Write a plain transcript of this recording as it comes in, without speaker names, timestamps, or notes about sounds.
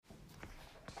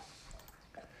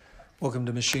Welcome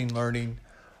to machine learning.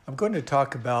 I'm going to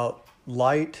talk about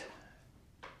light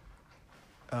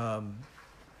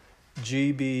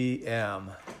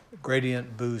GBM,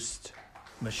 gradient boost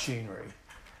machinery.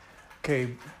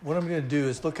 Okay, what I'm going to do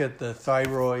is look at the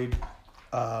thyroid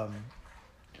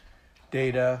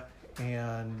data,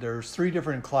 and there's three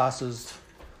different classes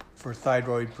for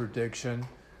thyroid prediction.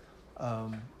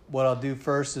 What I'll do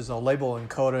first is I'll label and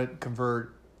code it,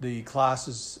 convert the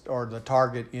classes or the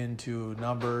target into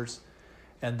numbers.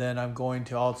 And then I'm going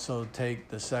to also take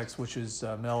the sex, which is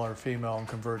male or female, and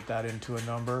convert that into a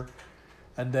number.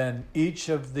 And then each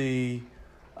of the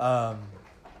other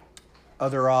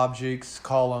objects,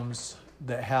 columns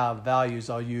that have values,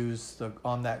 I'll use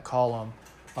on that column,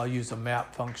 I'll use a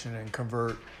map function and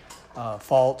convert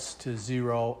false to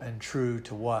 0 and true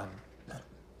to 1.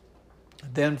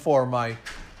 Then for my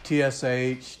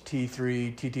TSH,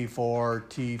 T3,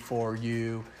 TT4,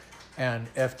 T4U,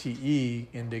 and FTE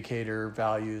indicator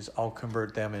values, I'll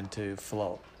convert them into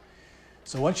float.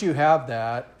 So once you have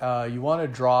that, you want to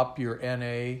drop your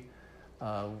NA,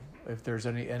 if there's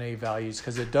any NA values,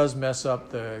 because it does mess up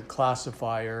the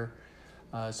classifier.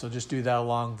 So just do that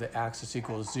along the axis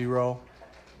equals 0.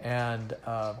 And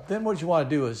then what you want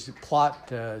to do is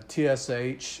plot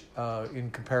TSH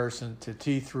in comparison to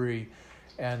T3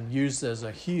 and use as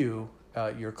a hue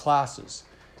your classes.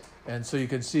 And so you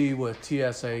can see with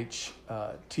TSH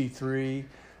T3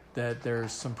 that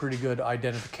there's some pretty good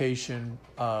identification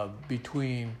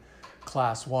between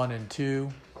class 1 and 2.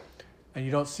 And you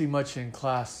don't see much in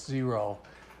class 0.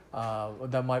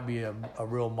 That might be a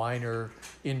real minor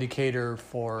indicator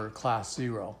for class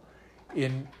 0.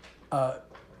 In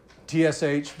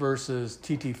TSH versus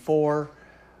TT4,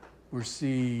 we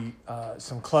see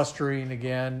some clustering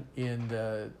again in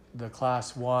the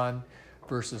class 1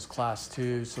 versus class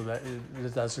 2, so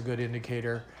that's a good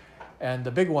indicator. And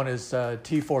the big one is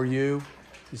T4U. You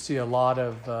see a lot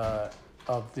of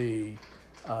the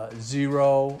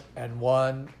 0 and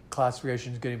 1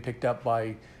 classifications getting picked up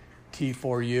by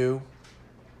T4U.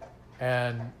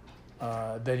 And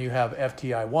then you have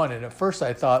FTI1. And at first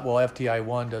I thought, well,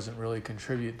 FTI1 doesn't really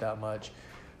contribute that much.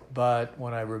 But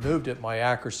when I removed it, my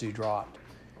accuracy dropped.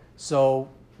 So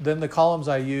then the columns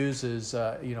I use is,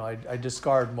 I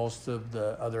discard most of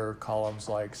the other columns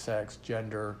like sex,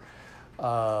 gender,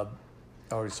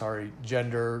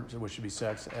 gender, which should be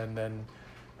sex, and then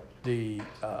the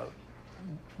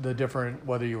different,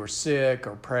 whether you were sick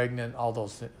or pregnant, all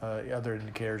those other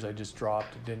indicators I just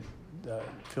dropped. Didn't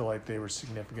feel like they were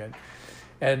significant.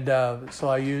 And so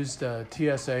I used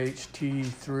TSH,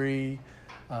 T3,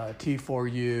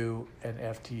 T4U, and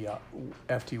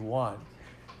FT1.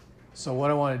 So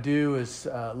what I want to do is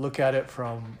look at it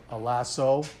from a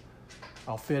lasso.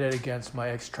 I'll fit it against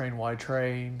my X train, Y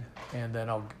train, and then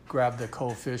I'll grab the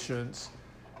coefficients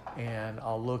and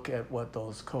I'll look at what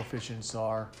those coefficients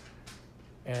are.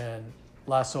 And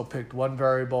lasso picked one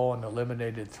variable and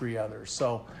eliminated 3 others.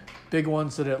 So big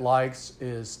ones that it likes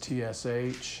is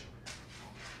TSH.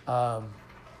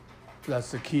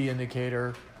 That's the key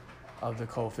indicator of the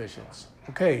coefficients.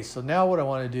 Okay, so now what I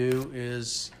want to do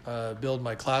is build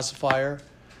my classifier.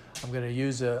 I'm going to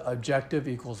use a objective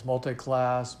equals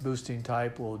multi-class. Boosting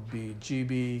type will be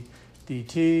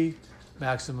GBDT,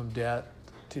 maximum depth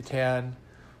to 10,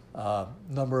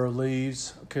 number of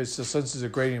leaves. Okay, so since it's a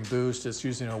gradient boost, it's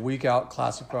using a weak out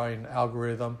classifying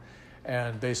algorithm,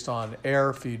 and based on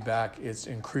error feedback, it's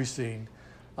increasing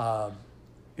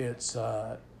its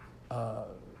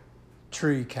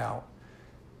tree count.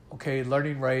 Okay,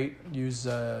 learning rate, use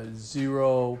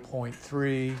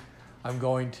 0.3. I'm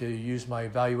going to use my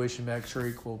evaluation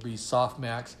metric will be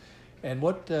softmax. And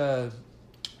what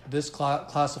this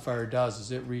classifier does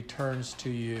is it returns to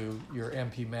you your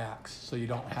MP max, so you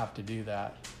don't have to do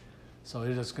that. So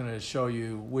it is going to show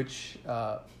you which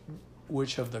of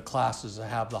the classes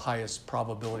have the highest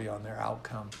probability on their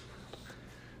outcome.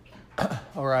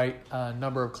 All right,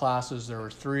 number of classes, there are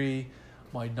 3.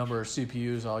 My number of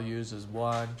CPUs I'll use is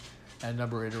 1, and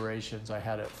number of iterations I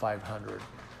had at 500.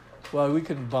 Well, we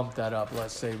can bump that up.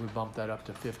 Let's say we bump that up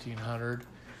to 1,500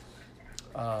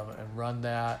 and run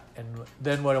that. And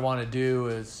then what I want to do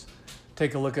is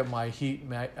take a look at my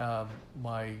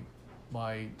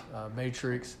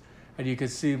matrix, and you can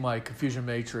see my confusion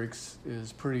matrix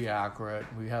is pretty accurate.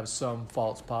 We have some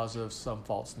false positives, some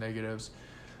false negatives.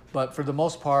 But for the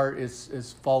most part,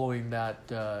 it's following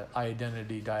that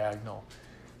identity diagonal.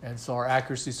 And so our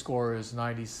accuracy score is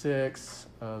 96.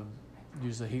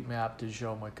 Use the heat map to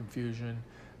show my confusion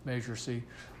matrice.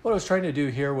 What I was trying to do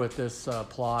here with this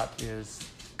plot is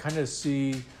kind of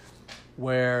see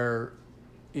where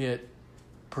it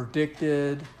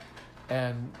predicted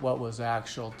and what was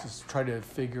actual, to try to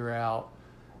figure out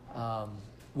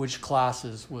which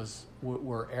classes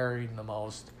were erring the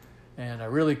most. And I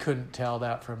really couldn't tell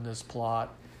that from this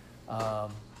plot.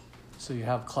 So you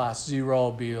have class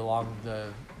 0 be along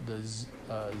the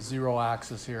 0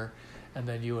 axis here, and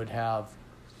then you would have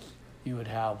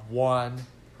 1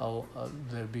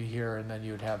 that'd be here, and then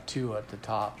you would have 2 at the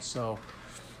top. So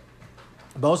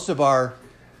most of our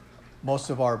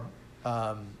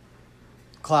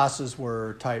classes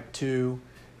were type 2.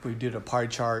 If we did a pie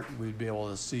chart, we'd be able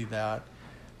to see that.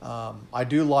 I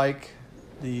do like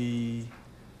the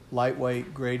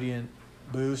lightweight gradient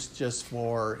boost just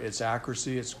for its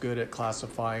accuracy. It's good at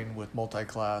classifying with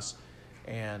multi-class,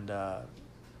 and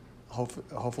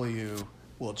hopefully you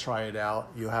will try it out.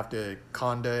 You have to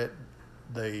conda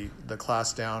the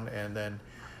class down, and then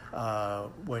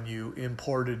when you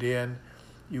import it in,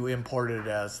 you import it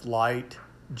as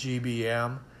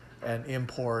lightgbm and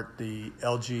import the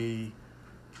lightgbm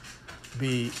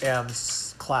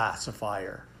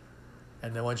classifier.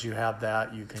 And then once you have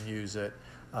that, you can use it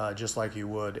just like you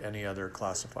would any other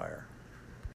classifier.